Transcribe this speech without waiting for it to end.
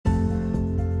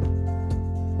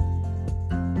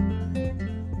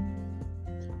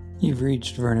You've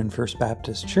reached Vernon First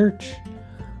Baptist Church.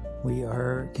 We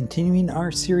are continuing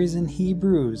our series in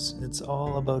Hebrews. It's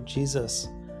all about Jesus.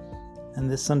 And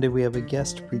this Sunday we have a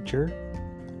guest preacher,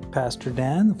 Pastor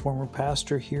Dan, the former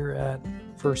pastor here at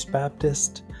First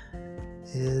Baptist,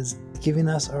 is giving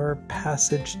us our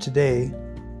passage today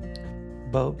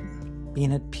about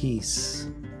being at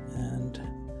peace and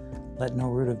let no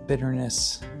root of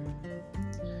bitterness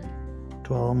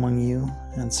dwell among you.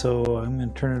 And so I'm going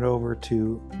to turn it over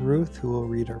to Ruth, who will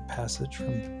read our passage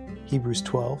from Hebrews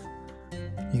 12.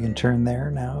 You can turn there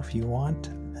now if you want,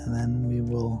 and then we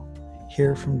will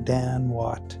hear from Dan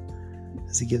Watt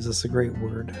as he gives us a great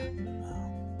word.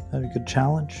 Not a good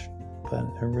challenge, but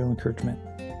a real encouragement.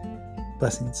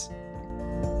 Blessings.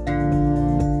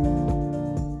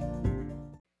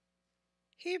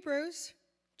 Hebrews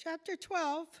chapter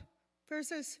 12,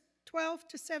 verses 12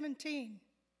 to 17.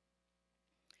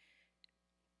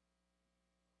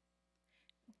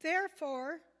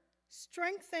 Therefore,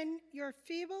 strengthen your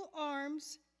feeble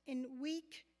arms and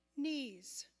weak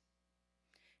knees.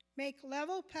 Make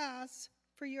level paths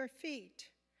for your feet,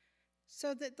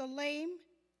 so that the lame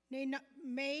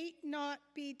may not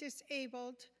be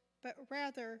disabled, but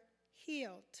rather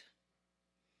healed.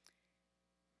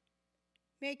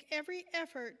 Make every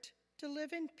effort to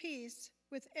live in peace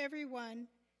with everyone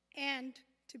and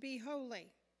to be holy.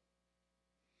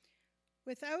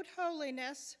 Without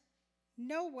holiness,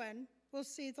 no one will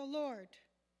see the Lord.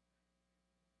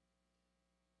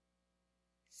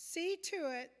 See to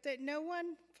it that no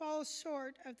one falls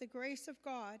short of the grace of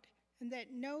God, and that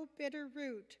no bitter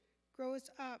root grows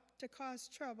up to cause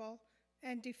trouble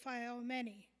and defile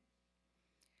many.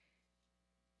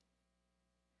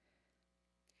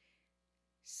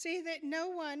 See that no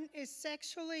one is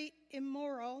sexually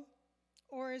immoral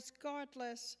or is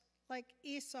godless like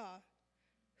Esau,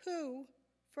 who,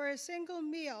 for a single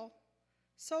meal,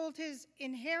 sold his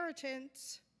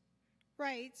inheritance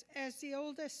rights as the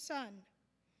oldest son.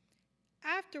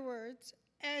 Afterwards,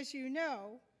 as you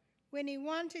know, when he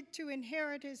wanted to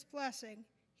inherit his blessing,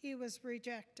 he was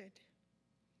rejected.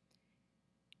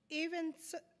 Even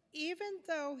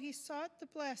though he sought the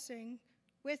blessing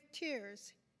with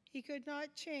tears, he could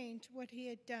not change what he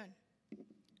had done.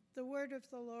 The word of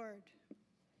the Lord.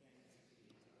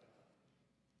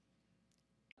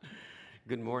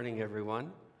 Good morning,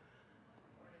 everyone.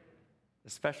 A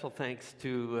special thanks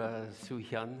to Sue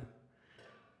Hyun,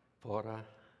 Bora,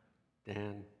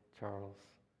 Dan, Charles,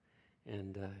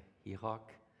 and Ihok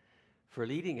for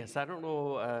leading us. I don't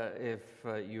know if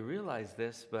you realize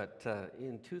this, but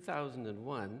in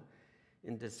 2001,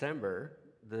 in December,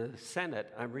 the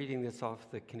Senate, I'm reading this off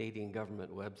the Canadian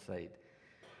government website,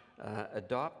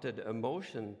 adopted a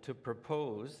motion to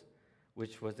propose,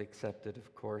 which was accepted,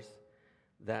 of course,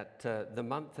 that the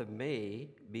month of May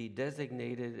be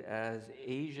designated as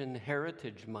Asian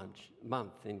Heritage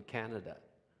Month in Canada.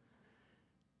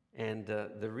 And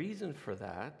the reason for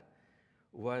that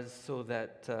was so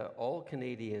that all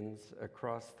Canadians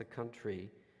across the country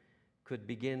could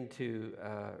begin to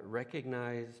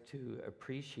recognize, to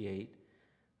appreciate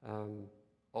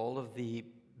all of the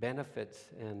benefits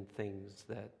and things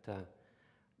that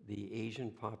the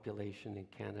Asian population in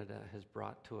Canada has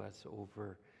brought to us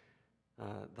over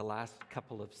the last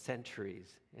couple of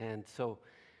centuries. And so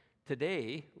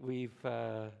today we've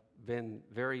been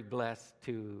very blessed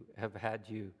to have had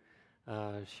you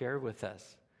share with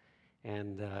us.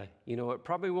 And it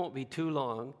probably won't be too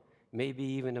long, maybe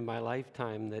even in my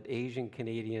lifetime, that Asian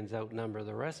Canadians outnumber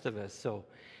the rest of us. So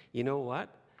you know what?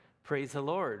 Praise the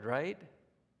Lord, right?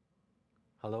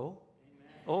 Hello?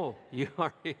 Amen. Oh, you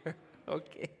are here.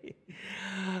 Okay.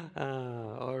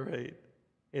 All right.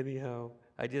 Anyhow,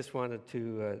 I just wanted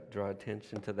to draw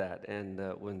attention to that. And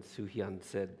when Soo Hyun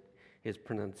said his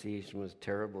pronunciation was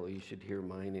terrible, you should hear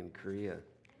mine in Korea.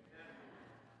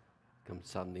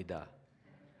 Kamsahamnida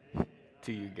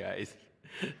to you guys.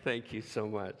 Thank you so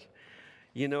much.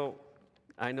 I know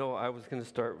I was going to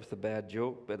start with a bad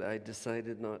joke, but I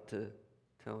decided not to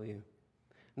tell you.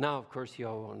 Now, of course, you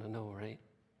all want to know, right?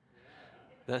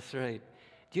 That's right.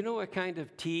 Do you know what kind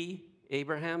of tea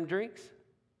Abraham drinks?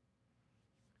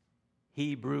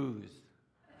 Hebrews.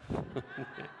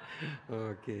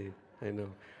 Okay, I know.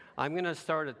 I'm going to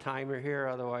start a timer here,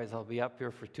 otherwise I'll be up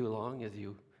here for too long, as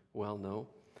you well know.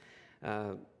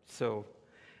 So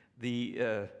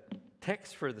the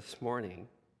text for this morning,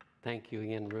 thank you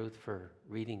again, Ruth, for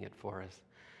reading it for us,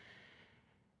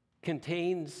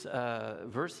 contains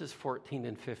verses 14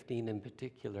 and 15 in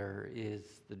particular is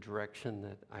the direction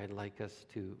that I'd like us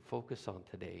to focus on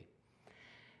today.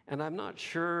 And I'm not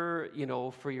sure,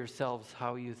 for yourselves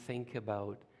how you think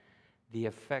about the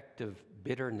effect of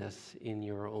bitterness in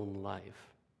your own life.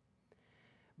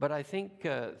 But I think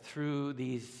through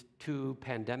these 2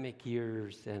 pandemic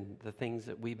years and the things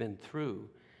that we've been through,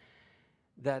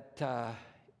 that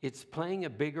it's playing a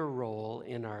bigger role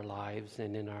in our lives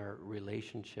and in our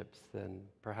relationships than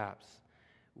perhaps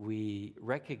we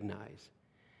recognize.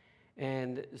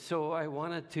 And so I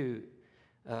wanted to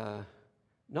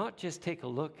not just take a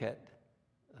look at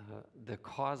the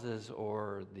causes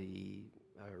or the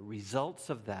results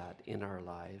of that in our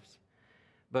lives,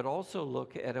 but also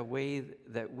look at a way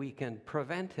that we can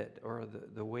prevent it, or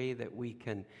the way that we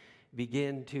can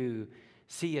begin to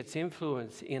see its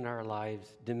influence in our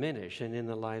lives diminish and in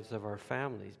the lives of our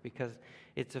families, because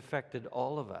it's affected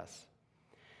all of us.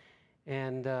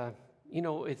 And,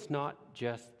 it's not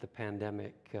just the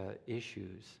pandemic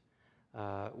issues.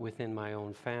 Within my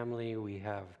own family, we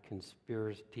have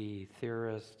conspiracy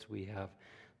theorists, we have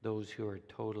those who are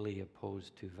totally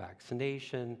opposed to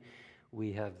vaccination,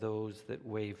 we have those that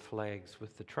wave flags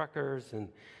with the truckers, and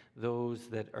those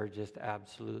that are just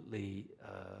absolutely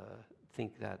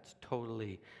think that's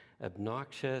totally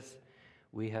obnoxious.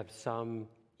 We have some,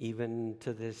 even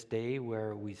to this day,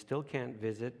 where we still can't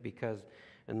visit because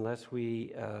unless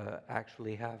we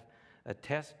actually have a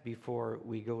test before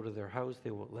we go to their house,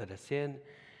 they won't let us in,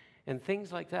 and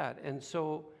things like that. And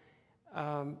so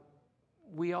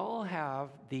we all have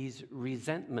these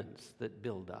resentments that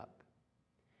build up.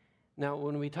 Now,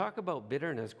 when we talk about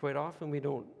bitterness, quite often we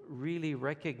don't really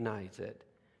recognize it.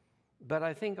 But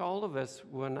I think all of us,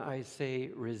 when I say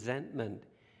resentment,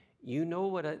 you know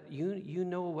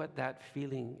what that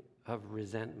feeling of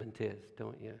resentment is,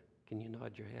 don't you? Can you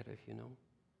nod your head if you know?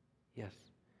 Yes.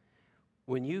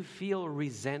 When you feel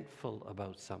resentful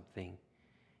about something,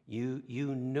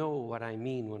 you know what I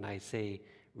mean when I say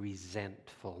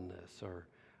resentfulness, or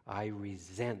I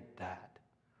resent that,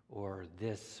 or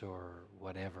this, or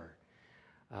whatever.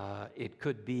 It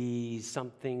could be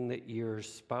something that your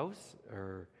spouse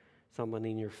or someone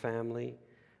in your family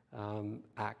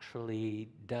actually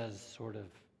does sort of,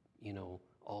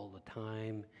 all the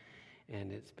time,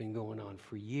 and it's been going on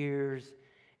for years.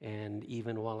 And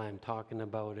even while I'm talking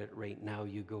about it right now,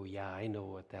 you go, yeah, I know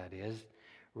what that is,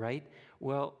 right?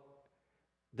 Well,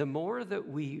 the more that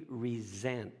we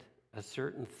resent a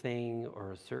certain thing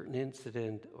or a certain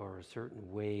incident or a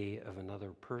certain way of another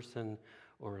person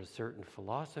or a certain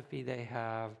philosophy they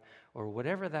have or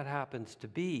whatever that happens to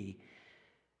be,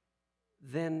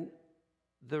 then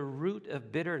the root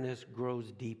of bitterness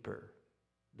grows deeper.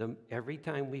 Every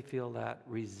time we feel that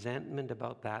resentment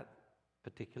about that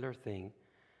particular thing,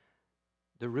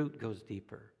 the root goes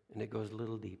deeper, and it goes a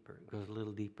little deeper, it goes a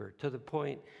little deeper, to the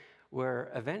point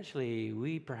where eventually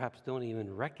we perhaps don't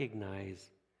even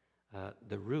recognize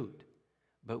the root,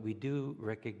 but we do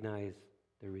recognize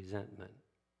the resentment.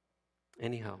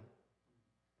 Anyhow,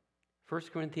 1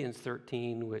 Corinthians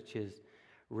 13, which is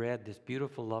read, this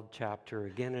beautiful love chapter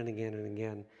again and again and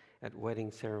again at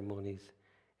wedding ceremonies,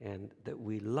 and that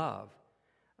we love.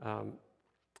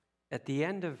 At the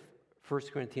end of 1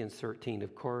 Corinthians 13,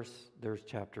 of course, there's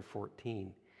chapter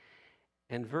 14.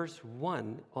 And verse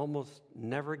 1 almost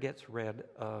never gets read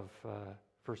of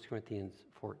 1 Corinthians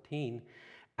 14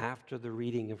 after the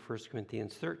reading of 1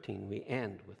 Corinthians 13. We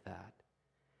end with that.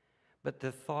 But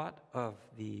the thought of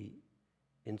the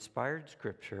inspired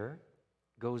scripture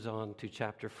goes on to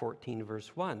chapter 14,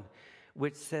 verse 1,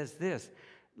 which says this: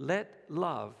 let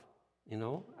love,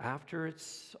 after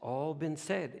it's all been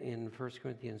said in 1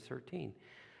 Corinthians 13,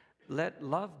 let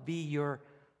love be your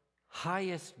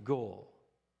highest goal.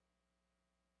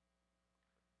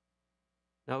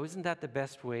 Now, isn't that the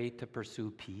best way to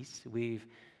pursue peace? We've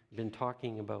been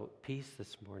talking about peace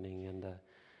this morning, and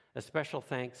a special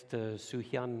thanks to Sue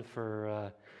Hyun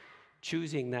for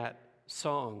choosing that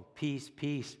song, Peace,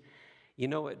 Peace.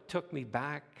 It took me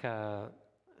back, in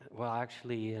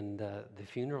the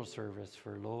funeral service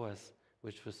for Lois,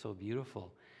 which was so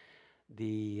beautiful.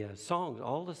 The songs,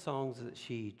 all the songs that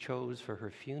she chose for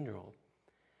her funeral,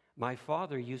 my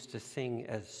father used to sing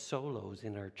as solos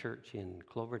in our church in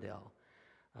Cloverdale.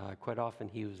 Quite often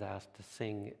he was asked to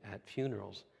sing at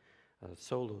funerals,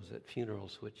 solos at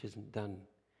funerals, which isn't done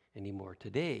anymore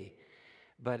today.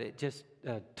 But it just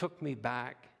took me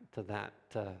back to that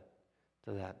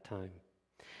time.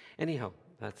 Anyhow,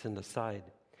 that's an aside.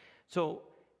 So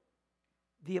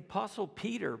the Apostle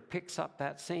Peter picks up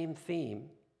that same theme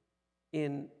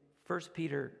in 1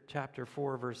 Peter chapter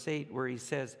 4, verse 8, where he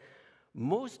says,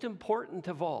 most important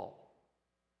of all,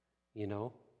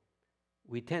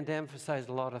 we tend to emphasize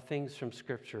a lot of things from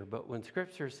Scripture, but when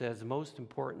Scripture says most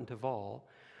important of all,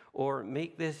 or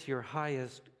make this your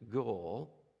highest goal,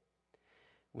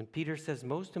 when Peter says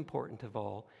most important of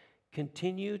all,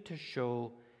 continue to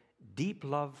show deep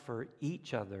love for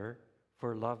each other,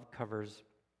 for love covers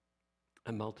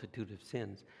a multitude of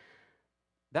sins.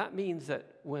 That means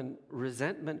that when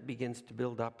resentment begins to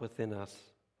build up within us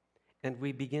and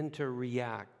we begin to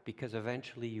react, because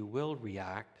eventually you will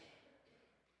react,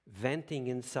 venting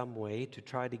in some way to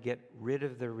try to get rid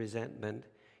of the resentment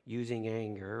using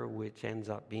anger, which ends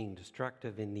up being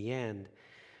destructive in the end,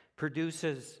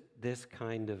 produces this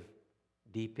kind of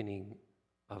deepening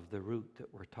of the root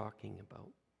that we're talking about.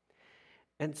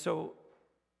 And so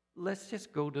let's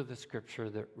just go to the scripture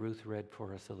that Ruth read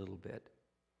for us a little bit.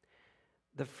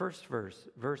 The first verse,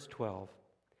 verse 12,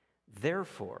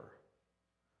 therefore.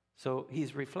 So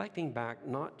he's reflecting back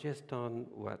not just on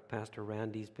what Pastor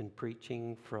Randy's been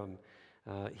preaching from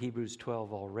Hebrews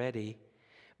 12 already,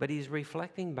 but he's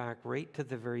reflecting back right to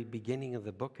the very beginning of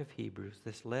the book of Hebrews,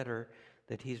 this letter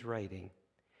that he's writing.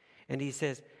 And he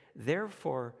says,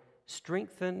 therefore,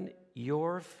 strengthen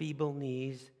your feeble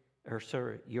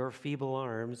your feeble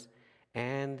arms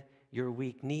and your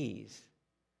weak knees.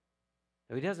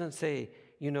 Now, he doesn't say,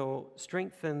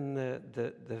 strengthen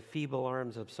the feeble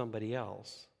arms of somebody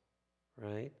else,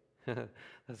 right?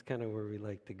 That's kind of where we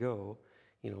like to go,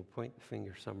 point the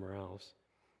finger somewhere else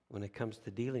when it comes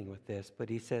to dealing with this. But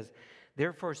he says,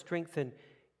 therefore, strengthen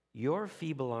your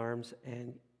feeble arms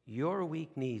and your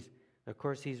weak knees. Of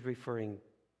course, he's referring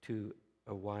to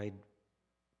a wide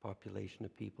population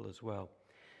of people as well.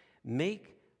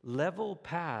 Make level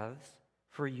paths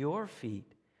for your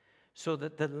feet, so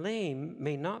that the lame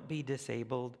may not be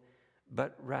disabled,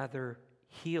 but rather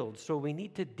healed. So we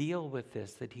need to deal with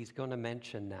this that he's going to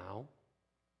mention now.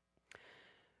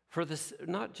 For this,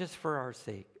 not just for our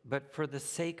sake, but for the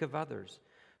sake of others,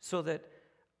 so that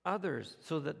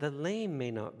the lame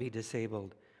may not be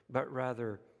disabled, but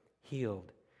rather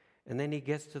healed. And then he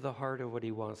gets to the heart of what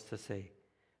he wants to say.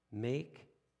 Make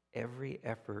every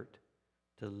effort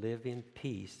to live in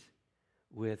peace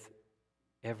with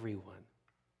everyone.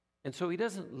 And so he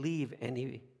doesn't leave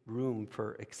any room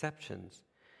for exceptions.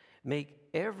 Make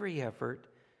every effort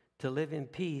to live in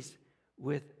peace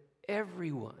with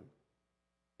everyone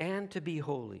and to be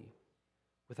holy.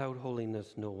 Without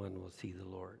holiness, no one will see the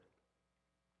Lord.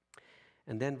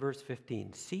 And then verse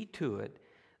 15, see to it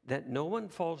that no one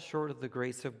falls short of the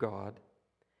grace of God,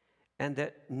 and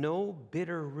that no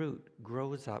bitter root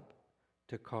grows up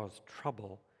to cause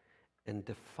trouble and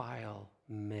defile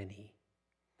many.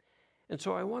 And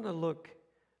so I want to look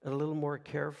a little more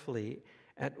carefully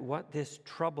at what this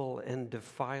trouble and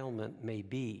defilement may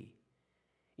be.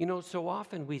 So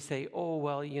often we say,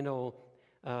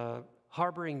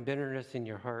 harboring bitterness in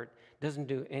your heart doesn't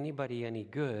do anybody any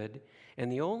good,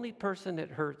 and the only person it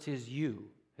hurts is you.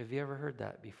 Have you ever heard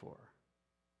that before?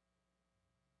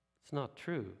 It's not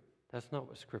true. That's not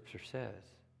what Scripture says.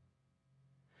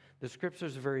 The Scripture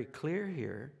is very clear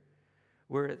here,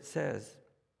 where it says,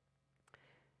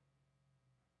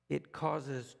 it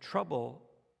causes trouble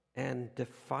and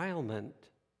defilement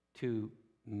to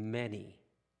many.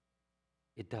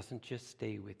 It doesn't just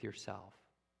stay with yourself.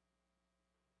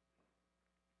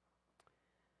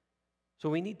 So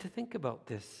we need to think about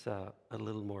this a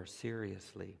little more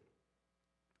seriously.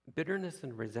 Bitterness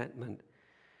and resentment,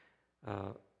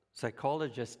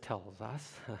 psychologists tell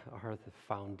us, are the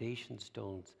foundation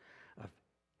stones of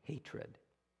hatred.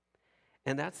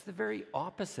 And that's the very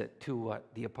opposite to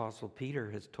what the Apostle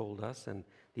Peter has told us and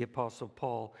the Apostle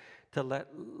Paul, to let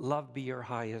love be your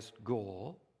highest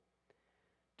goal,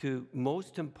 to,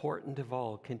 most important of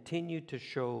all, continue to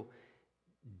show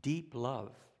deep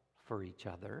love for each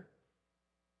other.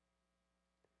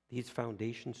 These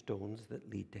foundation stones that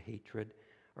lead to hatred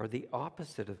are the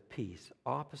opposite of peace,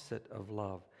 opposite of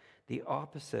love, the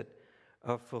opposite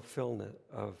of fulfillment,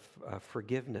 of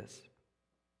forgiveness.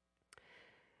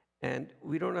 And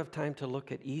we don't have time to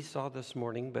look at Esau this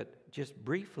morning, but just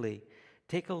briefly,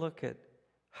 take a look at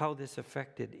how this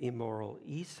affected immoral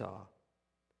Esau.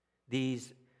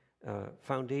 These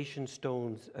foundation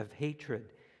stones of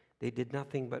hatred, they did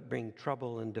nothing but bring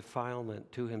trouble and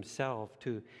defilement to himself,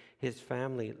 to his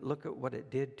family. Look at what it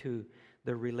did to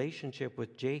the relationship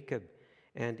with Jacob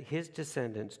and his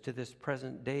descendants to this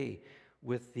present day,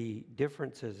 with the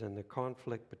differences and the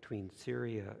conflict between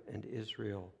Syria and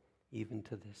Israel, even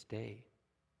to this day.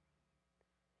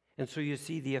 And so you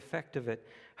see the effect of it,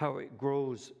 how it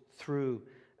grows through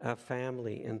a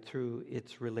family and through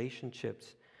its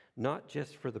relationships, not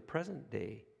just for the present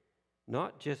day,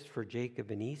 not just for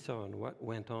Jacob and Esau and what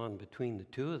went on between the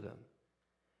two of them,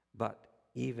 but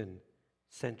even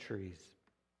centuries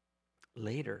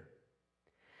later.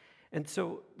 And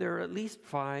so there are at least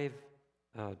 5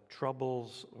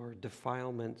 troubles or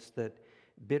defilements that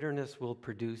bitterness will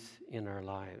produce in our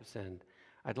lives. And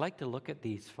I'd like to look at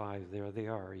these 5. There they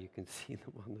are. You can see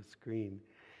them on the screen.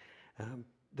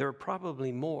 There are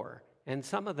probably more, and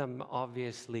some of them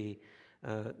obviously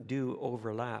do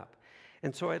overlap.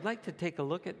 And so I'd like to take a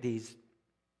look at these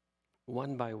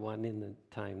one by one in the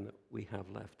time that we have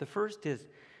left. The first is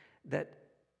that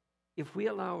if we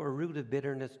allow a root of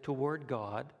bitterness toward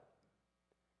God,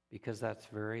 because that's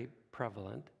very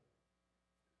prevalent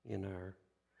in our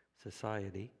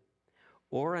society,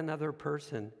 or another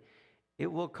person,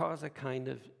 it will cause a kind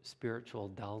of spiritual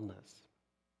dullness.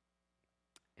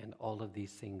 And all of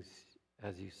these things,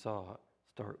 as you saw,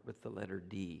 start with the letter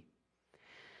D.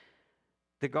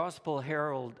 The Gospel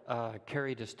Herald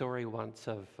carried a story once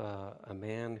of a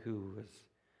man who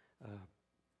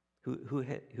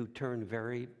turned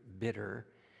very bitter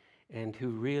and who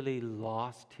really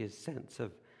lost his sense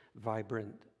of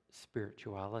vibrant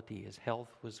spirituality. His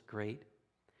health was great,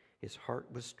 his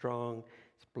heart was strong,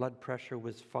 his blood pressure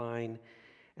was fine,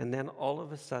 and then all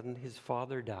of a sudden his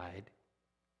father died,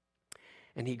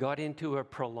 and he got into a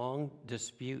prolonged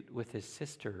dispute with his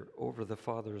sister over the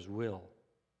father's will.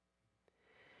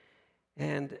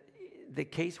 And the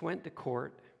case went to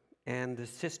court, and the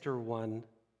sister won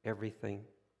everything.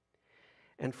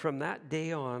 And from that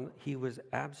day on, he was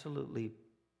absolutely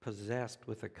possessed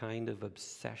with a kind of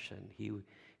obsession.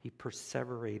 He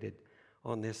perseverated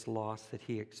on this loss that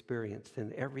he experienced.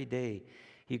 And every day,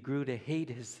 he grew to hate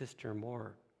his sister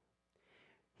more.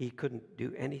 He couldn't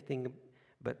do anything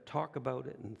but talk about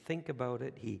it and think about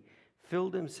it. He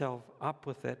filled himself up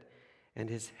with it, and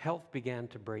his health began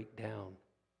to break down.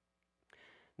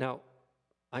 Now,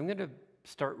 I'm going to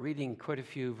start reading quite a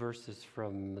few verses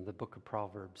from the book of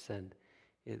Proverbs, and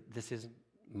this isn't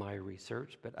my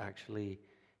research, but actually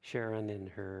Sharon, in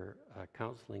her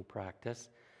counseling practice,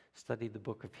 studied the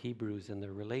book of Hebrews and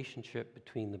the relationship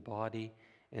between the body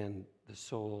and the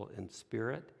soul and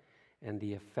spirit and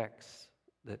the effects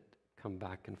that come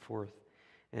back and forth.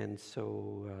 And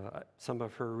so some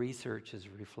of her research is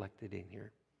reflected in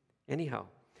here. Anyhow,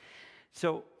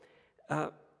 so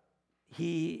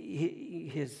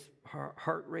his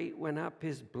heart rate went up,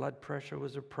 his blood pressure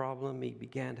was a problem, he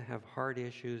began to have heart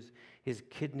issues, his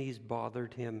kidneys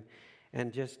bothered him,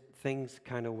 and just things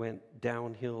kind of went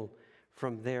downhill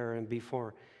from there. And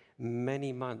before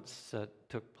many months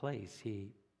took place,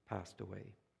 he passed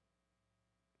away.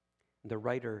 The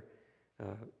writer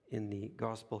in the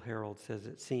Gospel Herald says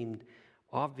it seemed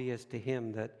obvious to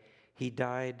him that he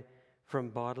died from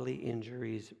bodily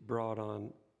injuries brought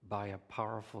on by a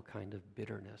powerful kind of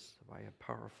bitterness, by a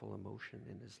powerful emotion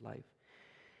in his life.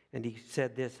 And he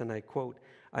said this, and I quote,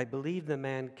 "I believe the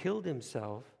man killed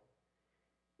himself.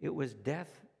 It was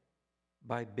death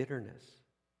by bitterness.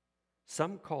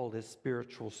 Some call this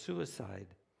spiritual suicide.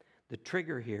 The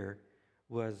trigger here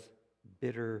was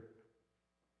bitter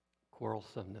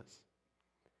quarrelsomeness."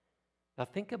 Now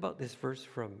think about this verse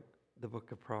from the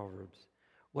book of Proverbs.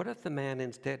 What if the man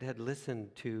instead had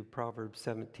listened to Proverbs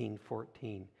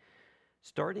 17:14?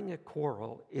 Starting a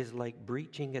quarrel is like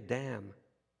breaching a dam.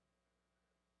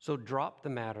 So drop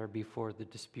the matter before the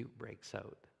dispute breaks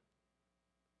out.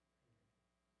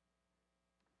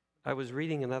 I was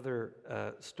reading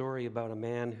another story about a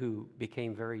man who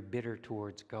became very bitter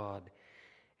towards God.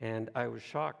 And I was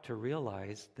shocked to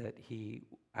realize that he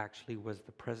actually was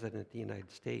the president of the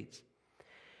United States.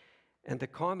 And the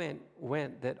comment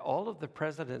went that all of the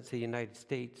presidents of the United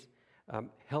States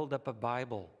held up a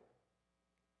Bible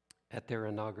at their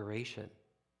inauguration,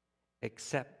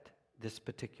 except this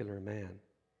particular man.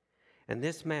 And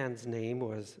this man's name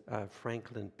was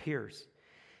Franklin Pierce.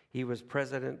 He was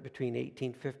president between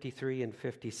 1853 and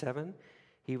 57.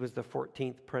 He was the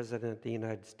 14th president of the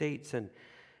United States. And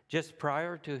just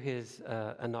prior to his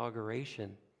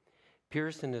inauguration,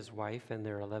 Pierce and his wife and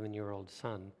their 11-year-old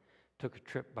son took a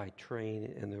trip by train,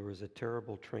 and there was a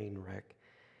terrible train wreck,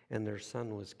 and their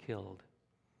son was killed.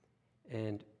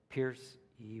 And Pierce,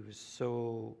 he was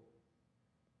so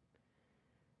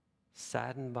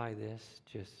saddened by this,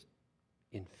 just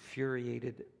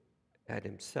infuriated at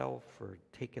himself for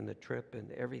taking the trip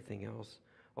and everything else,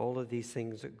 all of these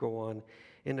things that go on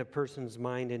in a person's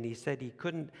mind. And he said he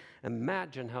couldn't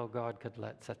imagine how God could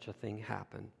let such a thing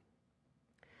happen.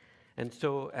 And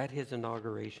so at his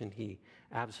inauguration, he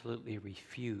absolutely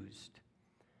refused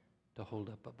to hold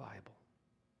up a Bible.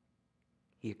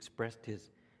 He expressed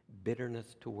his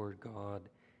bitterness toward God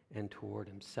and toward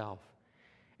himself.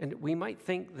 And we might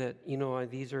think that,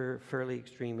 these are fairly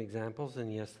extreme examples,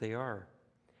 and yes, they are.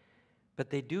 But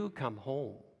they do come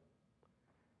home.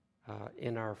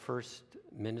 In our first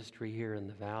ministry here in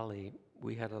the valley,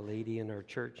 we had a lady in our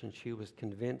church, and she was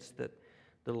convinced that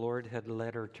the Lord had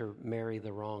led her to marry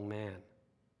the wrong man.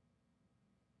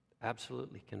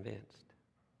 Absolutely convinced.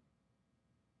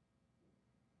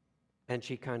 And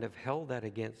she kind of held that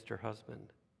against her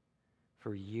husband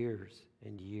for years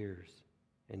and years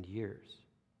and years.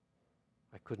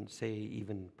 I couldn't say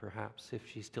even perhaps if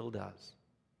she still does.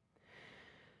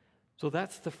 So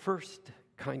that's the first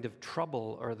kind of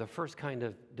trouble, or the first kind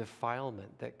of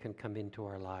defilement that can come into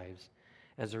our lives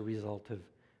as a result of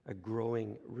a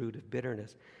growing root of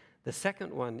bitterness. The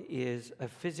second one is a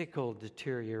physical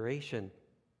deterioration.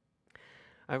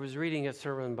 I was reading a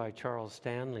sermon by Charles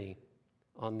Stanley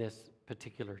on this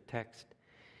particular text,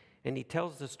 and he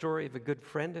tells the story of a good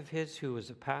friend of his who was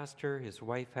a pastor. His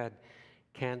wife had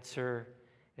cancer,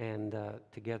 and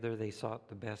together they sought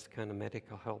the best kind of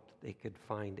medical help that they could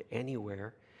find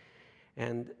anywhere.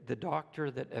 And the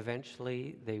doctor that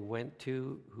eventually they went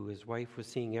to, who his wife was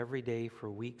seeing every day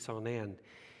for weeks on end,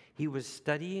 he was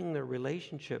studying the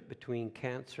relationship between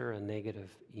cancer and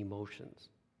negative emotions.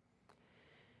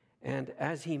 And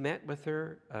as he met with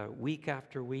her week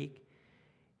after week,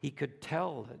 he could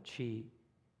tell that she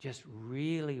just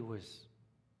really was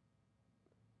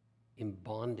in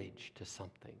bondage to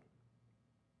something.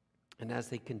 And as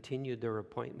they continued their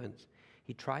appointments,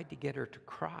 he tried to get her to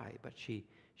cry, but she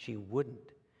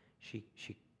wouldn't. She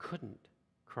couldn't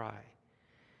cry.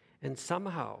 And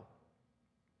somehow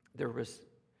there was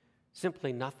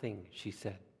simply nothing, she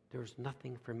said. There was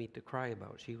nothing for me to cry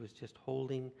about. She was just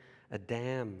holding a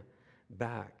dam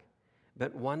back.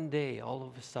 But one day, all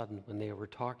of a sudden, when they were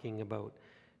talking about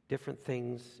different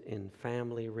things in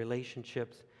family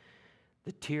relationships,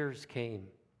 the tears came,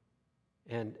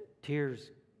 and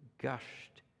tears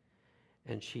gushed,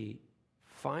 and she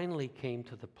finally came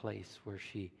to the place where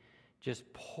she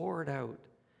just poured out,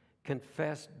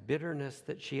 confessed bitterness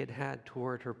that she had had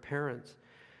toward her parents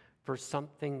for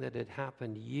something that had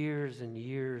happened years and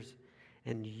years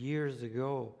and years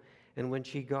ago. And when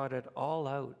she got it all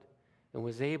out and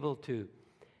was able to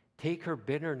take her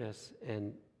bitterness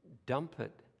and dump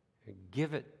it,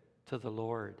 give it to the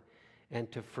Lord,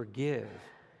 and to forgive,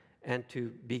 and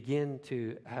to begin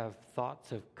to have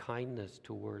thoughts of kindness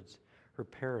towards her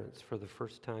parents for the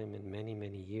first time in many,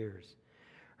 many years.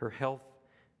 Her health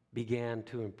began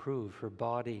to improve. Her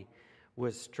body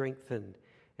was strengthened,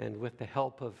 and with the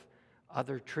help of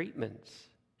other treatments,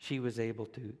 she was able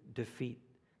to defeat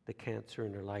the cancer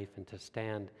in her life and to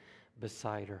stand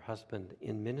beside her husband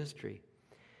in ministry.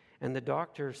 And the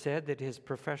doctor said that his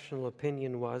professional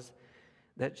opinion was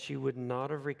that she would not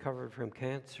have recovered from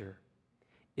cancer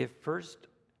if first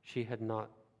she had not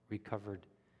recovered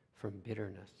from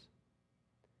bitterness.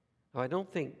 Now, I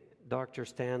don't think Dr.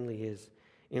 Stanley is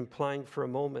implying for a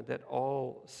moment that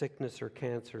all sickness or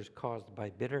cancer is caused by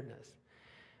bitterness.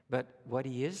 But what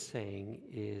he is saying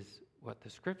is what the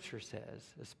Scripture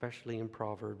says, especially in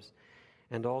Proverbs,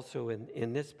 and also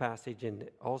in this passage, and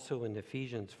also in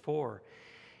Ephesians 4,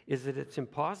 is that it's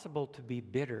impossible to be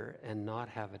bitter and not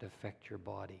have it affect your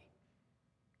body.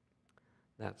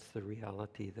 That's the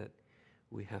reality that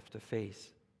we have to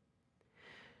face.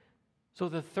 So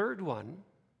the third one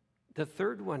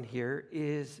here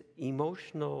is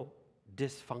emotional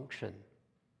dysfunction.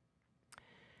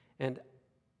 And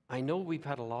I know we've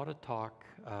had a lot of talk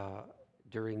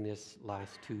during this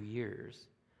last 2 years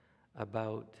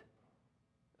about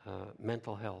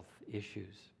mental health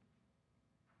issues.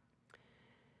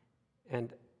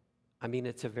 And I mean,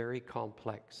 it's a very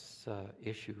complex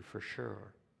issue for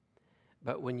sure.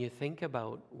 But when you think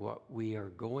about what we are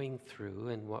going through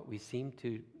and what we seem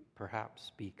to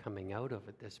perhaps be coming out of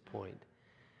at this point,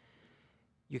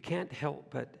 you can't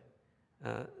help but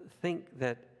think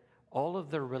that all of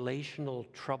the relational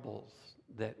troubles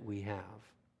that we have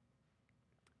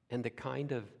and the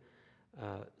kind of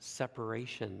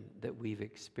separation that we've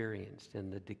experienced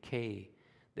and the decay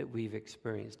that we've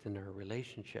experienced in our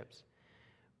relationships,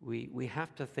 we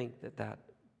have to think that that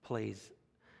plays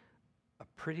a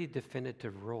pretty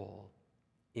definitive role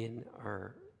in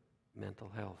our mental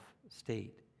health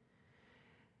state.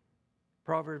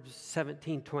 Proverbs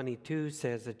 17:22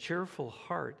 says, "A cheerful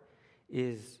heart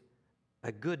is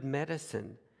a good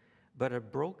medicine, but a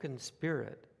broken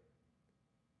spirit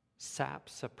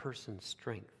saps a person's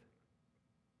strength."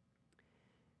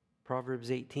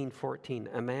 Proverbs 18:14,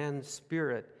 "A man's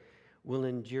spirit will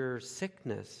endure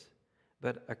sickness,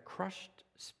 but a crushed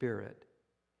spirit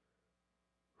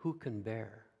who can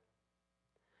bear?"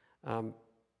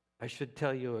 I should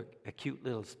tell you a cute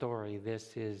little story.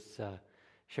 This is,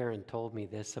 Sharon told me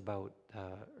this about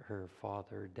her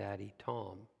father, Daddy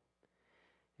Tom.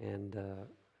 And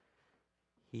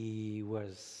he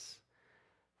was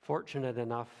fortunate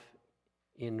enough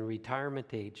in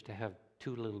retirement age to have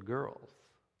two little girls.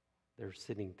 They're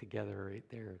sitting together right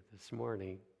there this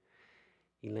morning,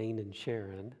 Elaine and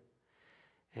Sharon.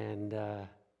 And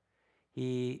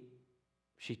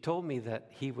she told me that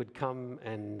he would come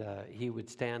and he would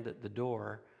stand at the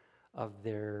door of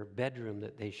their bedroom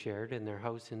that they shared in their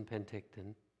house in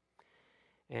Penticton.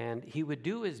 And he would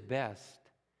do his best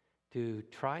to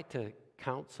try to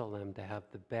counsel them to have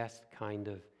the best kind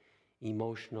of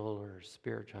emotional or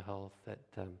spiritual health that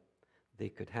they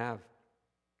could have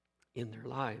in their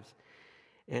lives.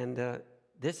 And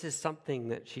this is something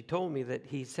that she told me that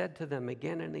he said to them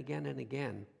again and again and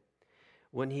again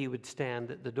when he would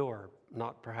stand at the door.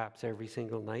 Not perhaps every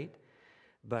single night,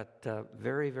 but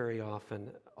very, very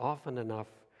often enough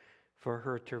for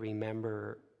her to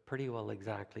remember pretty well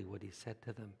exactly what he said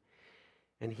to them.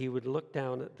 And he would look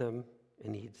down at them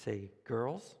and he'd say,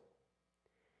 "Girls,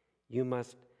 you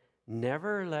must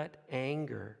never let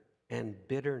anger and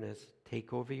bitterness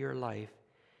take over your life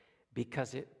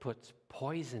because it puts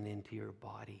poison into your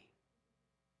body."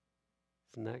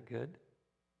 Isn't that good?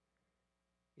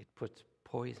 It puts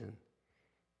poison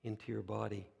into your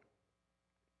body.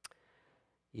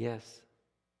 Yes,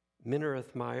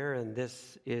 Minirth Meyer, and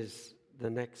this is the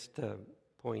next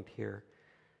point here,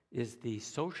 is the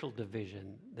social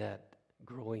division that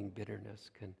growing bitterness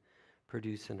can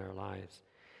produce in our lives.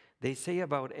 They say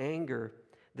about anger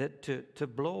that to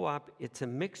blow up, it's a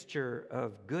mixture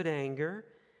of good anger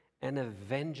and a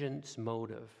vengeance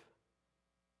motive.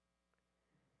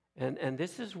 And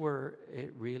this is where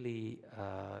it really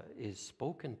is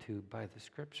spoken to by the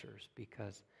Scriptures,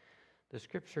 because the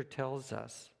Scripture tells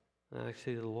us,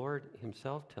 actually the Lord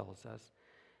himself tells us,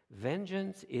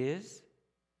 vengeance is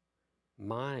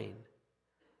mine.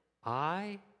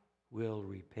 I will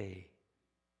repay.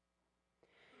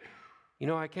 You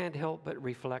know, I can't help but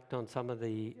reflect on some of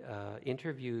the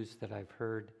interviews that I've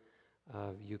heard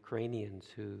of Ukrainians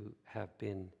who have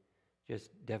been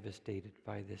just devastated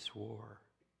by this war.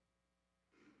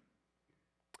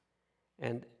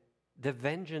 And the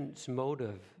vengeance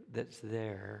motive that's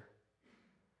there,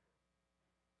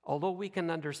 although we can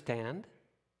understand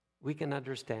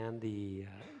the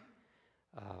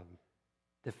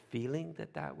feeling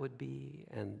that would be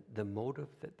and the motive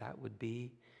that would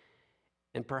be.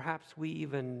 And perhaps we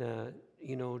even,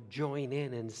 join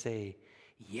in and say,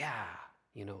 yeah,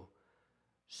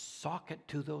 sock it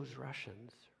to those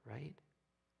Russians, right?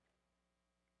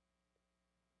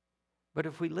 But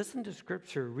if we listen to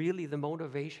Scripture, really the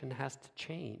motivation has to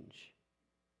change.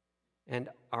 And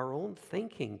our own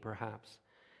thinking, perhaps,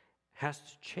 has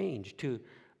to change to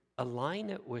align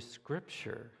it with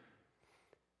Scripture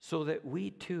so that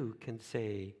we too can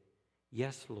say,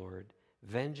 yes, Lord,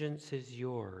 vengeance is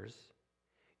yours,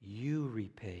 you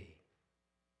repay,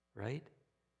 right?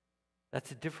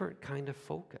 That's a different kind of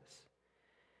focus.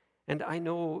 And I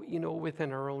know,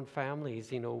 within our own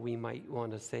families, we might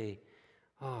want to say,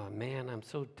 oh man, I'm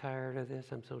so tired of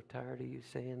this. I'm so tired of you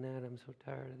saying that. I'm so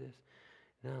tired of this.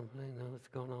 No, it's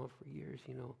gone on for years,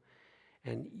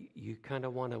 And you kind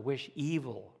of want to wish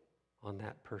evil on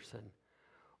that person.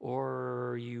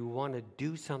 Or you want to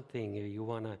do something, or you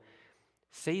want to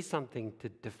say something to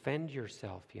defend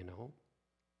yourself, You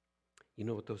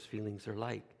know what those feelings are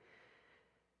like.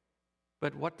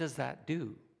 But what does that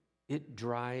do? It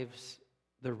drives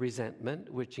the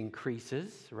resentment, which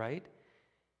increases, right?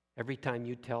 Every time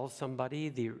you tell somebody,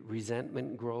 the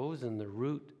resentment grows and the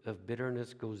root of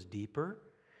bitterness goes deeper.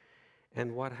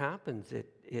 And what happens?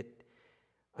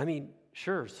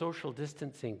 Sure, social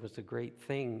distancing was a great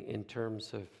thing in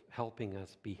terms of helping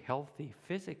us be healthy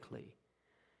physically.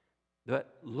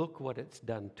 But look what it's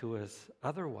done to us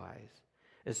otherwise,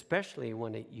 especially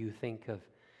when you think of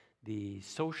the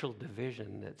social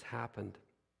division that's happened.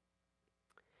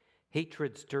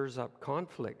 Hatred stirs up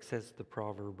conflict, says the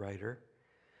proverb writer,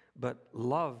 but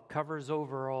love covers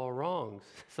over all wrongs.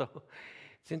 So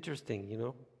it's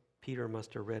interesting, Peter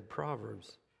must have read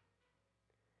Proverbs.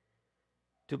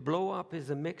 To blow up is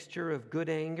a mixture of good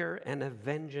anger and a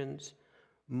vengeance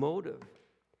motive.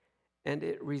 And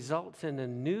it results in a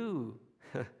new,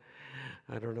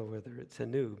 I don't know whether it's a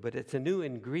new, but it's a new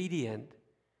ingredient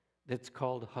that's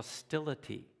called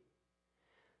hostility.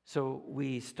 So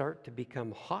we start to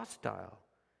become hostile.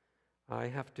 I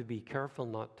have to be careful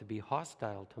not to be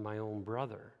hostile to my own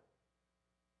brother,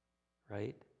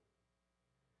 right?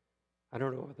 I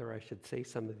don't know whether I should say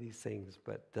some of these things,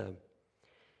 but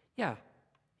yeah,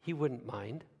 he wouldn't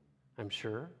mind, I'm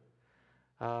sure,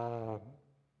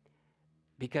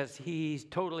 because he's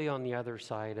totally on the other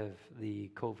side of the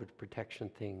COVID protection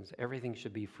things. Everything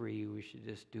should be free. We should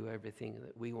just do everything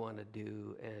that we want to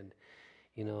do, and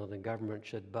the government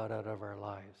should butt out of our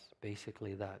lives.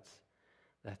 Basically, that's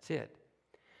That's it.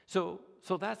 So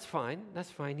that's fine.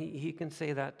 That's fine. He can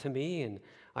say that to me, and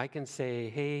I can say,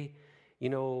 hey, I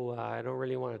don't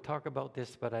really want to talk about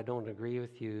this, but I don't agree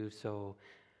with you. So,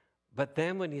 but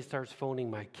then when he starts phoning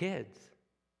my kids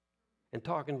and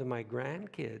talking to my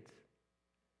grandkids,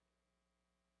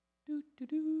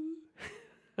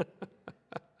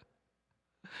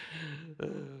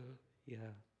 yeah.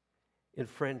 In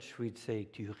French, we'd say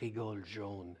 "tu rigoles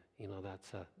jaune."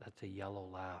 That's a yellow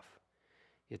laugh.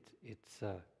 It's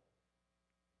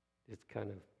kind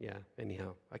of, yeah.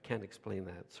 Anyhow, I can't explain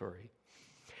that. Sorry.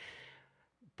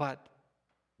 But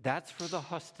that's where the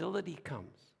hostility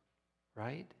comes,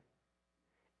 right?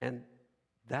 And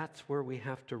that's where we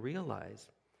have to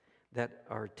realize that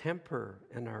our temper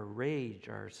and our rage,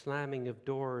 our slamming of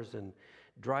doors and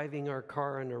driving our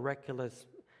car in a reckless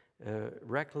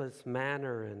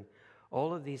manner, and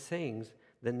all of these things,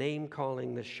 the name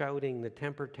calling, the shouting, the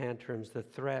temper tantrums, the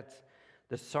threats,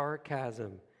 the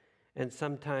sarcasm, and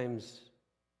sometimes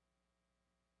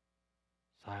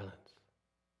silence,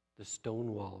 the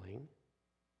stonewalling.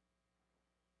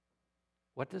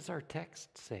 What does our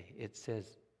text say? It says,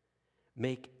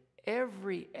 make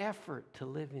every effort to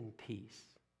live in peace.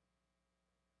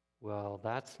 Well,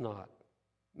 that's not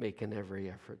making every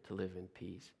effort to live in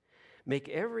peace. Make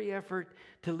every effort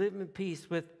to live in peace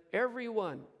with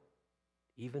everyone,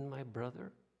 even my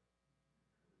brother.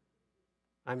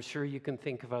 I'm sure you can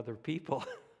think of other people.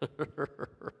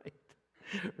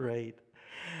 Right.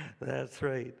 That's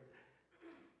right.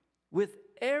 With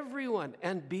everyone,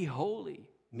 and be holy.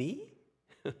 Me?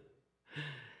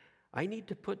 I need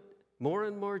to put more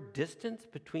and more distance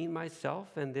between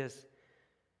myself and this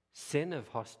sin of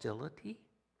hostility?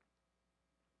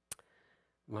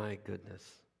 My goodness.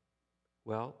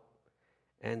 Well,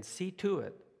 and see to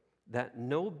it that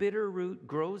no bitter root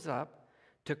grows up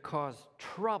to cause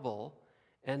trouble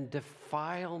and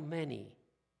defile many.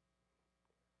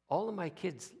 All of my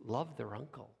kids love their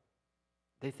uncle.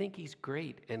 They think he's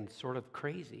great and sort of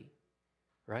crazy,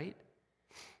 right?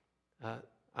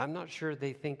 I'm not sure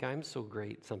they think I'm so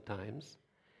great sometimes.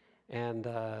 And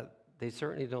they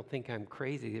certainly don't think I'm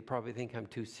crazy. They probably think I'm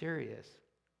too serious,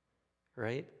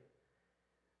 right?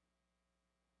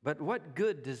 But what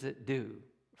good does it do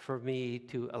for me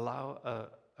to allow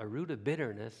a root of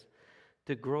bitterness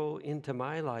to grow into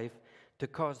my life to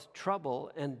cause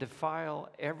trouble and defile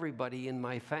everybody in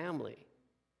my family?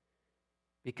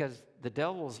 Because the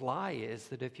devil's lie is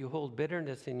that if you hold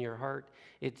bitterness in your heart,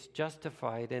 it's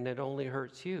justified and it only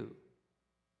hurts you.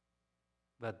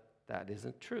 But that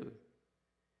isn't true.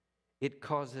 It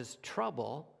causes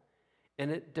trouble and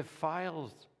it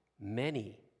defiles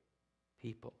many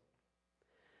people.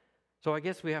 So I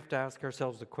guess we have to ask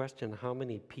ourselves the question, how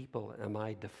many people am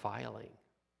I defiling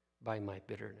by my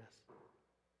bitterness?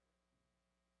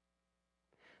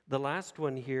 The last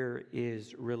one here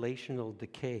is relational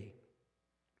decay.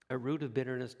 A root of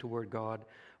bitterness toward God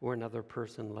or another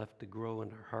person left to grow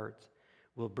in our hearts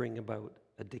will bring about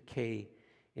a decay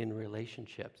in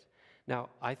relationships. Now,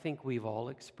 I think we've all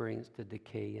experienced a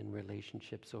decay in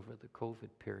relationships over the COVID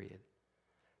period.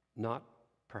 Not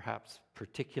perhaps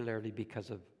particularly because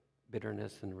of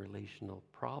bitterness and relational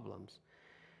problems,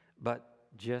 but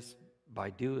just by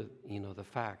the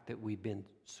fact that we've been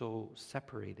so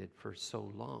separated for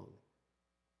so long.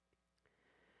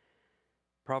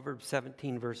 Proverbs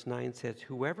 17 verse 9 says,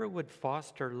 whoever would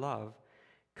foster love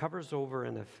covers over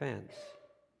an offense,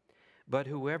 but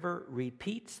whoever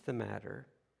repeats the matter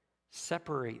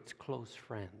separates close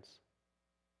friends.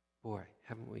 Boy,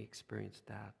 haven't we experienced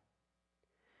that?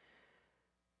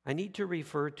 I need to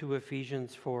refer to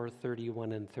Ephesians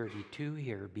 4:31 and 32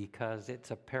 here because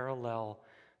it's a parallel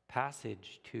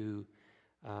passage to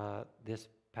this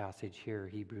passage here,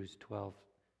 Hebrews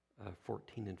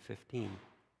 12:14 and 15.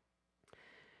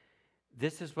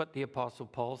 This is what the Apostle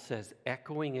Paul says,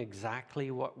 echoing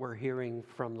exactly what we're hearing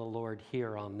from the Lord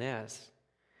here on this.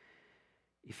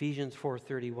 Ephesians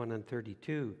 4:31 and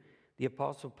 32, the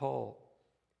Apostle Paul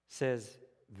says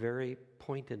very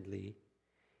pointedly,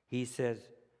 he says,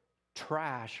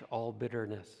 trash all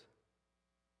bitterness.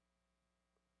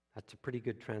 That's a pretty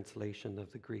good translation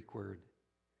of the Greek word.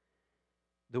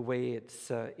 The way it's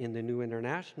in the New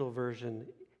International Version,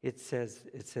 it says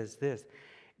this,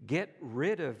 get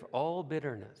rid of all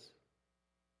bitterness.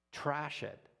 Trash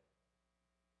it.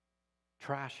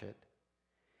 Trash it.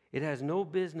 It has no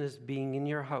business being in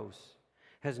your house,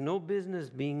 has no business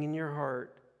being in your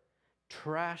heart.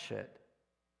 Trash it,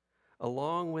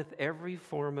 along with every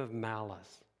form of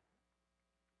malice.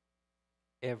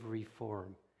 Every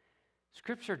form.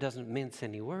 Scripture doesn't mince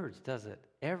any words, does it?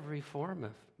 Every form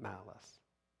of malice.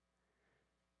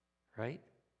 Right?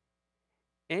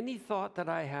 any thought that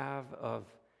I have of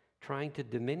trying to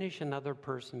diminish another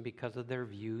person because of their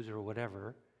views or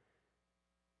whatever,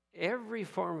 every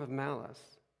form of malice,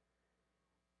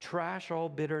 trash all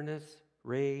bitterness,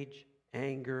 rage,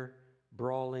 anger,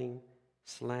 brawling,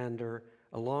 slander,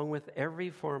 along with every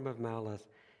form of malice.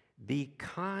 Be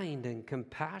kind and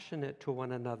compassionate to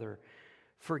one another,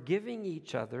 forgiving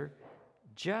each other,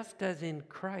 just as in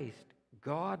Christ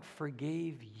God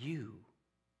forgave you.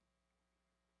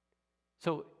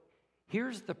 So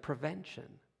here's the prevention.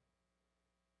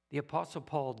 The Apostle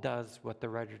Paul does what the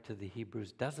writer to the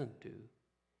Hebrews doesn't do.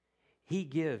 He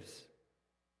gives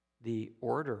the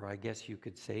order, I guess you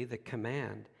could say, the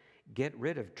command, get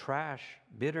rid of trash,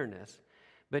 bitterness,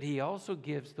 but he also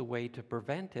gives the way to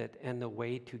prevent it and the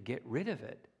way to get rid of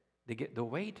it. The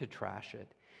way to trash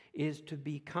it is to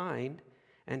be kind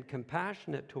and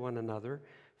compassionate to one another,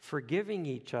 forgiving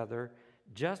each other,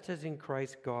 just as in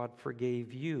Christ God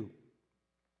forgave you.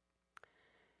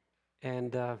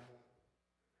 And I'm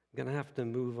going to have to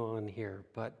move on here,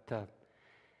 but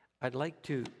I'd like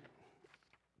to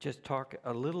just talk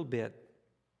a little bit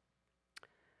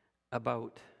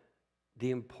about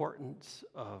the importance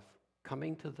of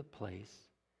coming to the place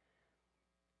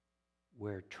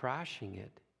where trashing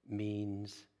it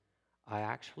means I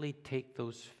actually take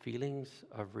those feelings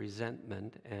of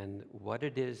resentment and what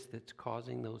it is that's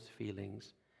causing those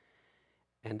feelings,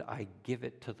 and I give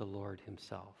it to the Lord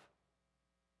himself.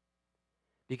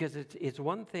 Because it's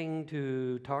one thing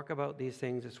to talk about these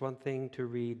things, it's one thing to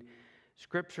read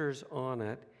scriptures on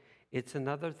it, it's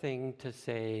another thing to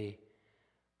say,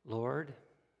 Lord,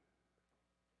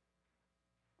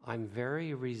 I'm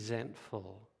very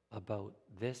resentful about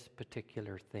this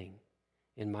particular thing.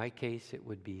 In my case, it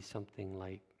would be something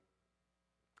like,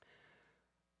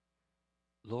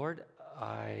 Lord,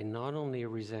 I not only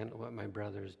resent what my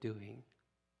brother is doing,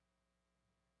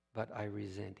 but I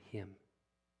resent him.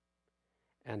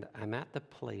 And I'm at the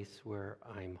place where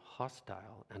I'm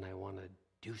hostile and I want to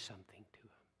do something to him.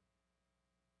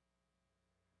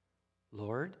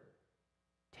 Lord,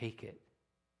 take it.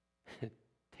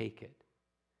 Take it.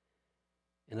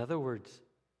 In other words,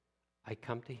 I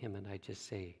come to him and I just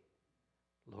say,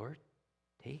 Lord,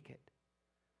 take it.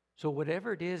 So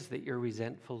whatever it is that you're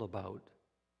resentful about,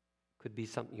 could be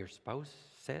something your spouse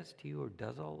says to you or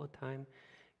does all the time,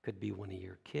 could be one of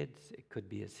your kids, it could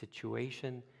be a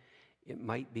situation, it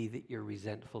might be that you're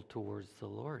resentful towards the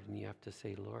Lord and you have to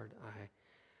say, Lord,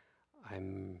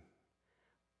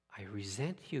 I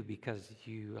resent you because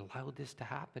you allowed this to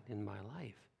happen in my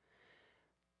life.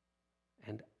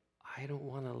 And I don't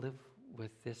want to live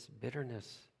with this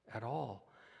bitterness at all.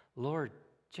 Lord,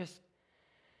 just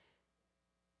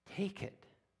take it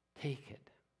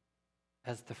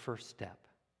as the first step.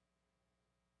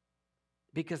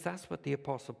 Because that's what the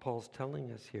Apostle Paul's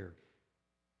telling us here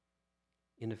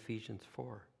in Ephesians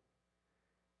 4.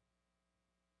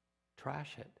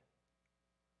 Trash it.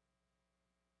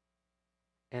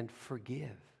 And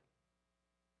forgive,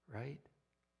 right?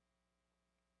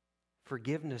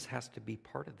 Forgiveness has to be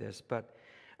part of this, but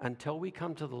until we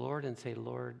come to the Lord and say,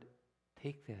 Lord,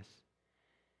 take this,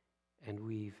 and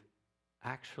we've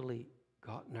actually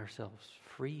gotten ourselves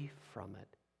free from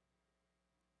it,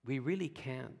 we really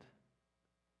can't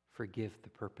forgive the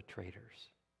perpetrators.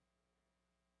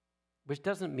 Which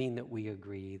doesn't mean that we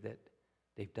agree that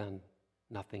they've done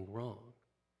nothing wrong.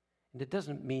 And it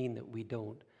doesn't mean that we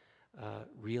don't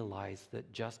realize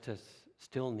that justice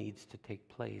still needs to take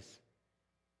place.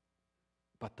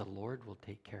 But the Lord will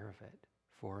take care of it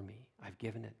for me. I've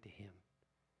given it to him.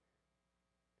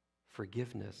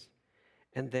 Forgiveness.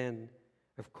 And then,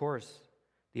 of course,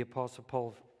 the Apostle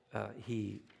Paul,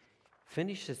 he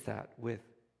finishes that with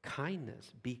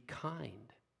kindness. Be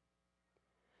kind.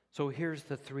 So here's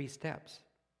the 3 steps.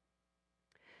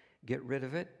 Get rid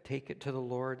of it. Take it to the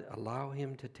Lord. Allow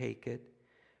him to take it.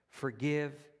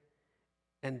 Forgive.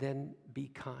 And then be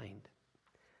kind.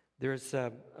 There's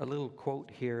a little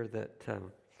quote here that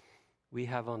we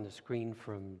have on the screen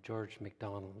from George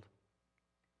MacDonald.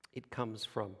 It comes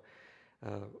from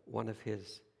one of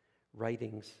his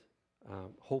writings,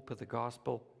 Hope of the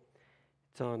Gospel.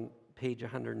 It's on page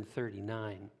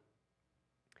 139.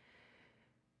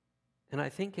 And I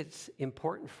think it's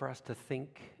important for us to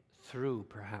think through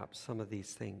perhaps some of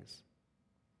these things.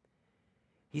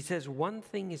 He says, one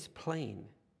thing is plain.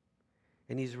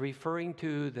 And he's referring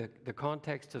to the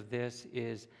context of this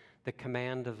is the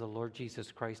command of the Lord Jesus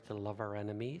Christ to love our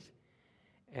enemies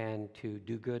and to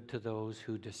do good to those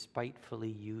who despitefully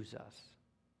use us.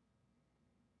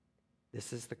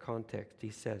 This is the context. He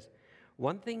says,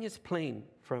 one thing is plain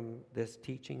from this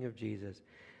teaching of Jesus,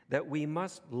 that we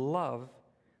must love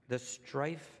the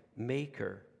strife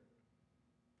maker.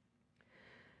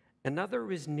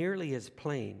 Another is nearly as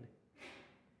plain,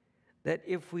 that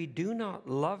if we do not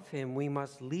love him, we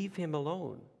must leave him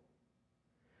alone.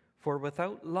 For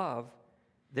without love,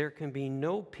 there can be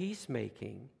no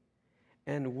peacemaking,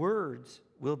 and words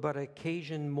will but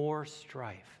occasion more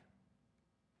strife.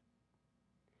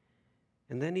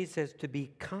 And then he says, to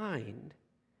be kind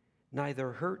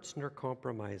neither hurts nor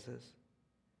compromises.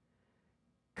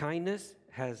 Kindness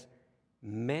has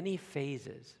many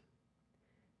phases,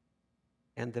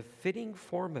 and the fitting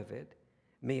form of it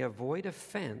may avoid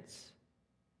offense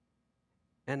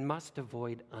and must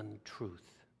avoid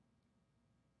untruth.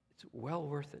 It's well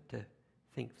worth it to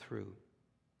think through.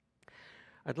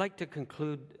 I'd like to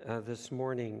conclude this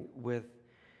morning with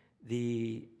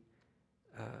the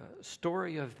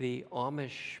story of the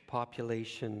Amish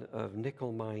population of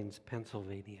Nickel Mines,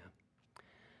 Pennsylvania.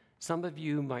 Some of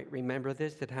you might remember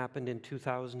this. It happened in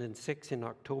 2006 in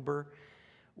October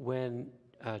when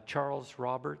Charles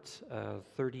Roberts, a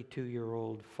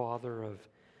 32-year-old father of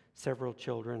several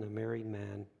children, a married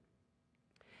man,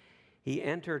 he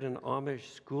entered an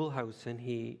Amish schoolhouse and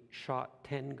he shot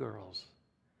 10 girls,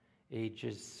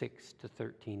 ages 6 to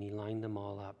 13. He lined them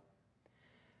all up.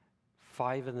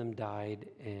 5 of them died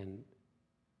and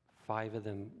 5 of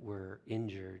them were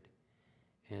injured.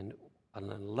 And an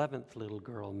 11th little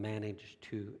girl managed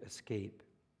to escape.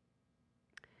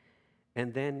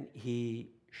 And then he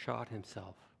shot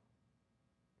himself.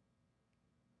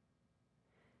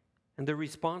 And the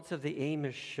response of the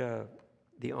Amish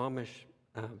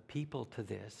people to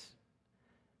this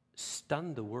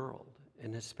stunned the world,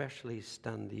 and especially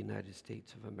stunned the United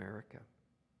States of America.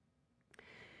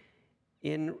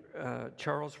 In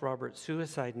Charles Roberts'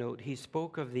 suicide note, he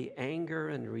spoke of the anger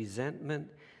and resentment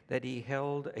that he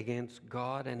held against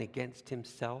God and against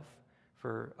himself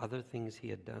for other things he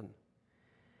had done.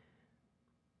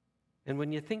 And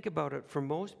when you think about it, for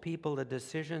most people, the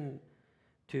decision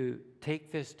to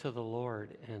take this to the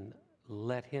Lord and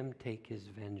let him take his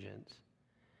vengeance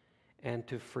and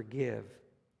to forgive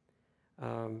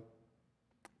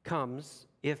comes,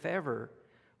 if ever,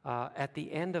 at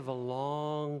the end of a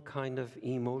long kind of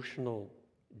emotional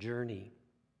journey.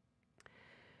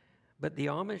 But the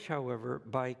Amish, however,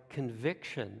 by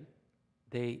conviction,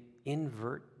 they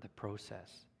invert the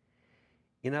process.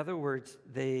 In other words,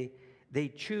 they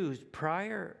choose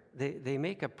they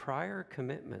make a prior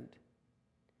commitment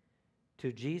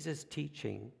to Jesus'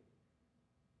 teaching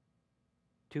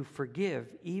to forgive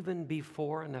even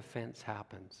before an offense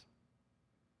happens.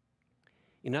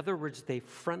 In other words, they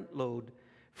front load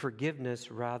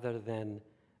forgiveness rather than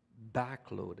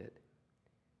backload it.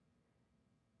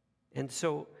 And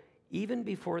so, even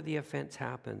before the offense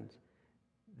happens,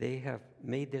 they have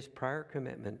made this prior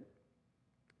commitment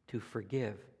to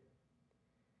forgive.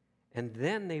 And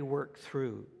then they work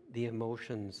through the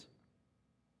emotions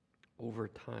over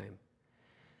time.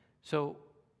 So,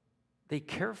 they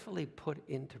carefully put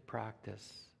into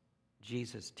practice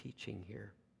Jesus' teaching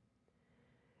here.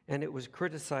 And it was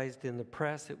criticized in the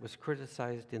press, it was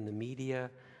criticized in the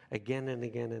media again and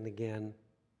again and again,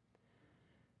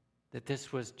 that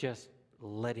this was just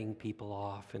letting people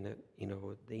off, and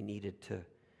they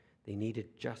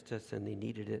needed justice and they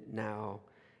needed it now,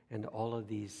 and all of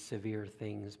these severe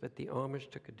things. But the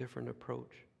Amish took a different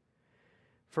approach.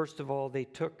 First of all, they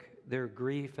took their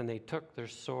grief and they took their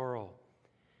sorrow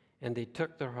and they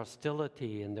took their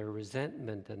hostility and their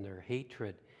resentment and their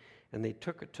hatred, and they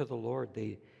took it to the Lord.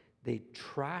 They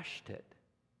trashed it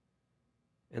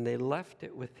and they left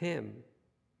it with him.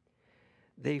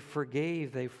 They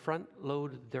forgave, they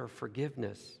front-loaded their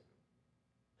forgiveness,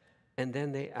 and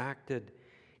then they acted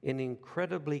in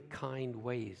incredibly kind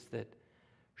ways that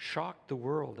shocked the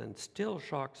world and still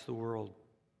shocks the world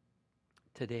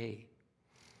today.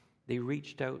 They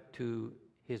reached out to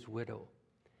his widow.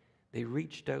 They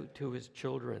reached out to his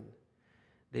children.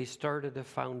 They started a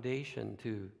foundation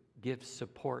to give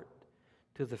support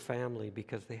to the family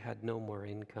because they had no more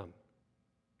income.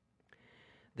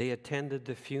 They attended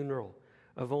the funeral.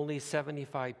 Of only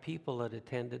 75 people that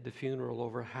attended the funeral,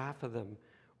 over half of them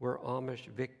were Amish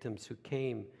victims who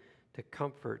came to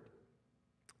comfort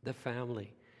the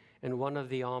family. And one of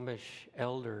the Amish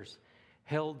elders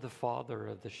held the father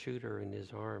of the shooter in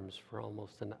his arms for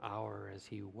almost an hour as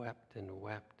he wept and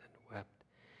wept and wept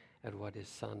at what his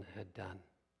son had done.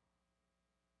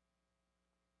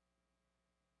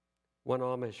 One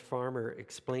Amish farmer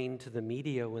explained to the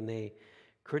media when they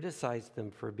criticized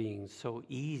them for being so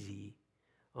easy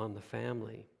on the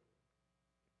family.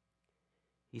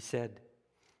 He said,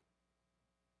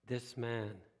 "This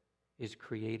man is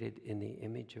created in the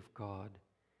image of God,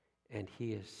 and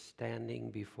he is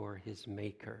standing before his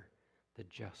Maker, the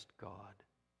just God.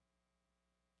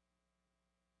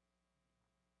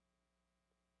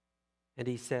 And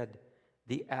he said,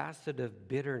 the acid of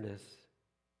bitterness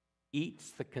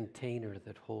eats the container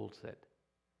that holds it.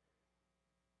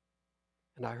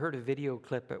 And I heard a video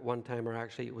clip at one time, or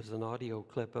actually it was an audio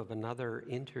clip of another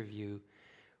interview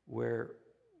where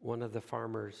one of the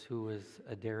farmers who was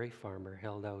a dairy farmer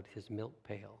held out his milk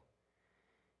pail.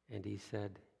 And he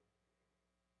said,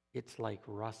 it's like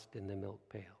rust in the milk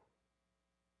pail.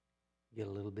 You get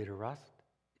a little bit of rust,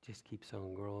 it just keeps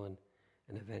on growing,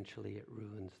 and eventually it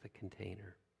ruins the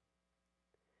container.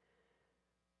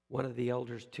 One of the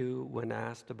elders, too, when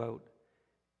asked about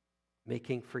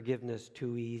making forgiveness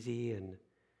too easy and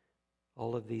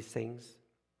all of these things,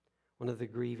 one of the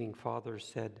grieving fathers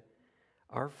said,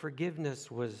 our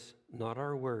forgiveness was not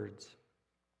our words.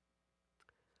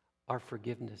 Our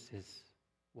forgiveness is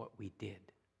what we did.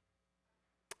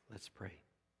 Let's pray.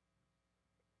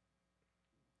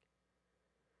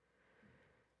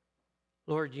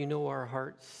 Lord, you know our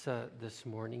hearts this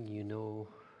morning. You know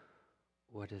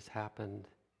what has happened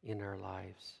in our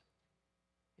lives.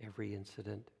 Every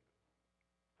incident,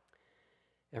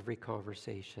 every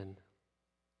conversation,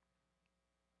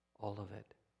 all of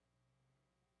it.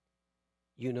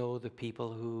 You know the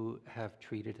people who have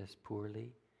treated us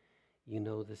poorly. You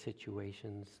know the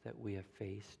situations that we have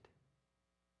faced.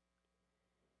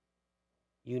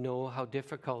 You know how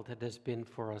difficult it has been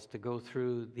for us to go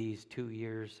through these 2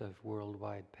 years of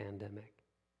worldwide pandemic.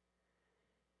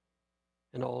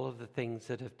 And all of the things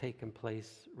that have taken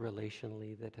place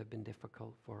relationally that have been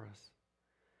difficult for us.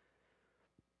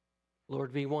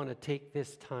 Lord, we want to take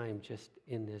this time just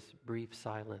in this brief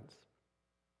silence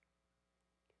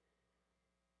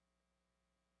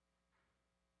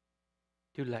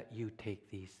to let you take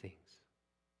these things,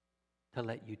 to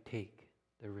let you take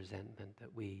the resentment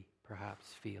that we perhaps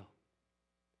feel.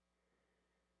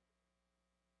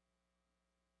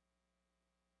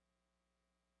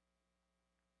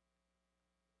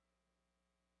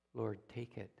 Lord,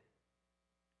 take it.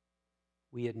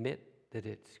 We admit that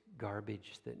it's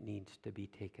garbage that needs to be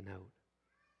taken out.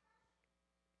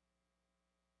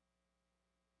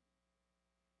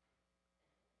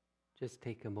 Just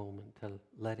take a moment to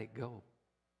let it go.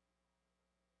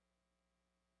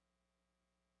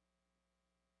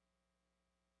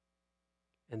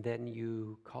 And then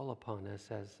you call upon us,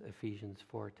 as Ephesians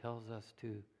 4 tells us,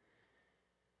 to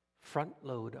front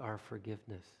load our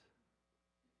forgiveness.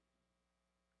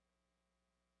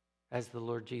 As the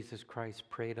Lord Jesus Christ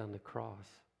prayed on the cross,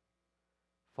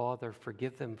 Father,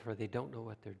 forgive them, for they don't know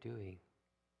what they're doing.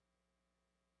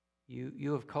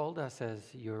 You have called us as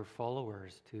your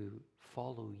followers to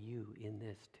follow you in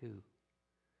this too.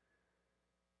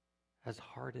 As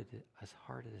hard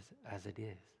as it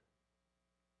is.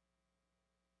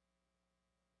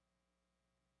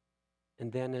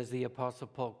 And then as the Apostle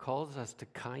Paul calls us to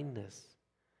kindness,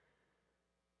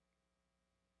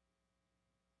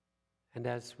 and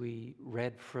as we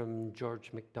read from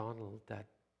George MacDonald, that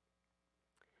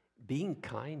being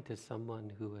kind to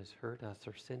someone who has hurt us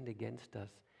or sinned against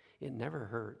us, it never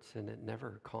hurts and it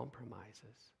never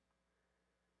compromises.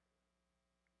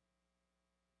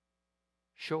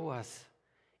 Show us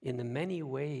in the many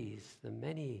ways, the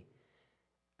many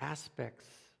aspects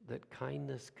that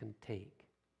kindness can take,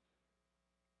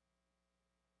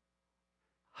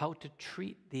 how to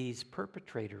treat these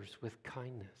perpetrators with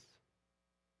kindness.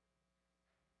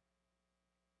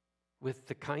 With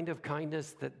the kind of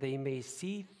kindness that they may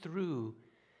see through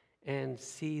and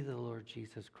see the Lord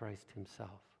Jesus Christ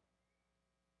himself.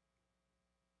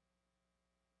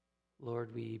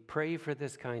 Lord, we pray for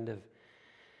this kind of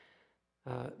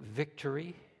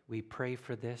victory. We pray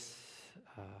for this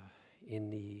in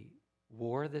the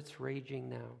war that's raging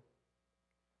now.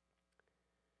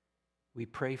 We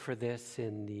pray for this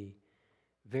in the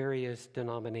various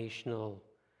denominational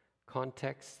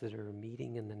contexts that are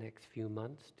meeting in the next few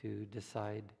months to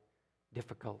decide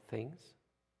difficult things.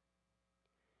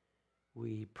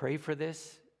 We pray for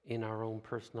this in our own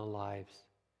personal lives.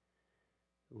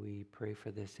 We pray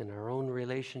for this in our own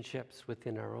relationships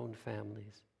within our own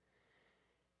families.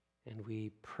 And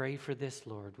we pray for this,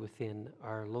 Lord, within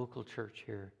our local church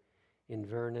here in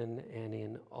Vernon and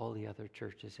in all the other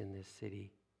churches in this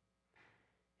city,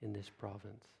 in this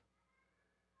province.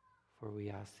 For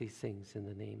we ask these things in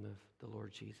the name of the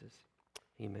Lord Jesus.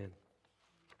 Amen.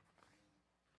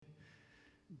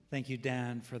 Thank you,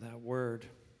 Dan, for that word.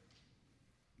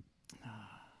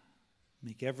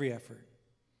 Make every effort.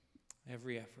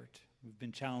 Every effort. We've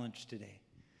been challenged today.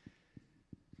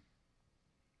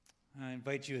 I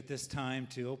invite you at this time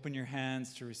to open your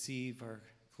hands to receive our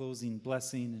closing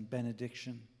blessing and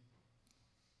benediction.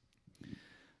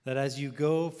 That as you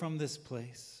go from this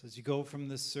place, as you go from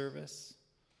this service,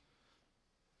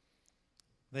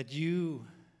 that you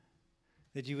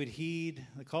would heed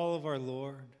the call of our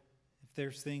Lord. If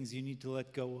there's things you need to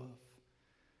let go of,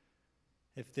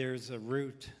 if there's a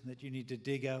root that you need to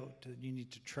dig out, that you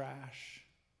need to trash,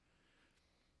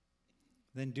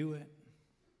 then do it.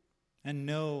 And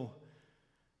know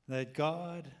that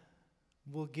God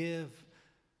will give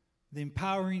the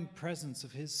empowering presence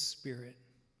of His Spirit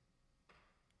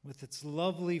with its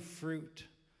lovely fruit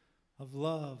of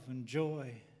love and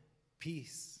joy,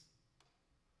 peace,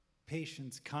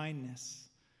 patience, kindness,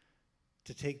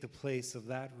 to take the place of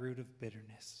that root of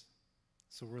bitterness.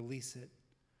 So release it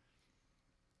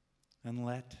and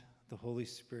let the Holy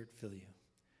Spirit fill you.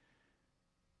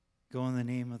 Go in the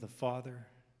name of the Father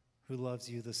who loves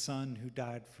you, the Son who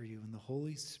died for you, and the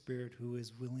Holy Spirit who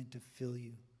is willing to fill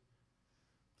you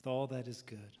with all that is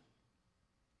good.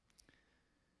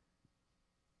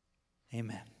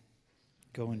 Amen.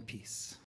 Go in peace.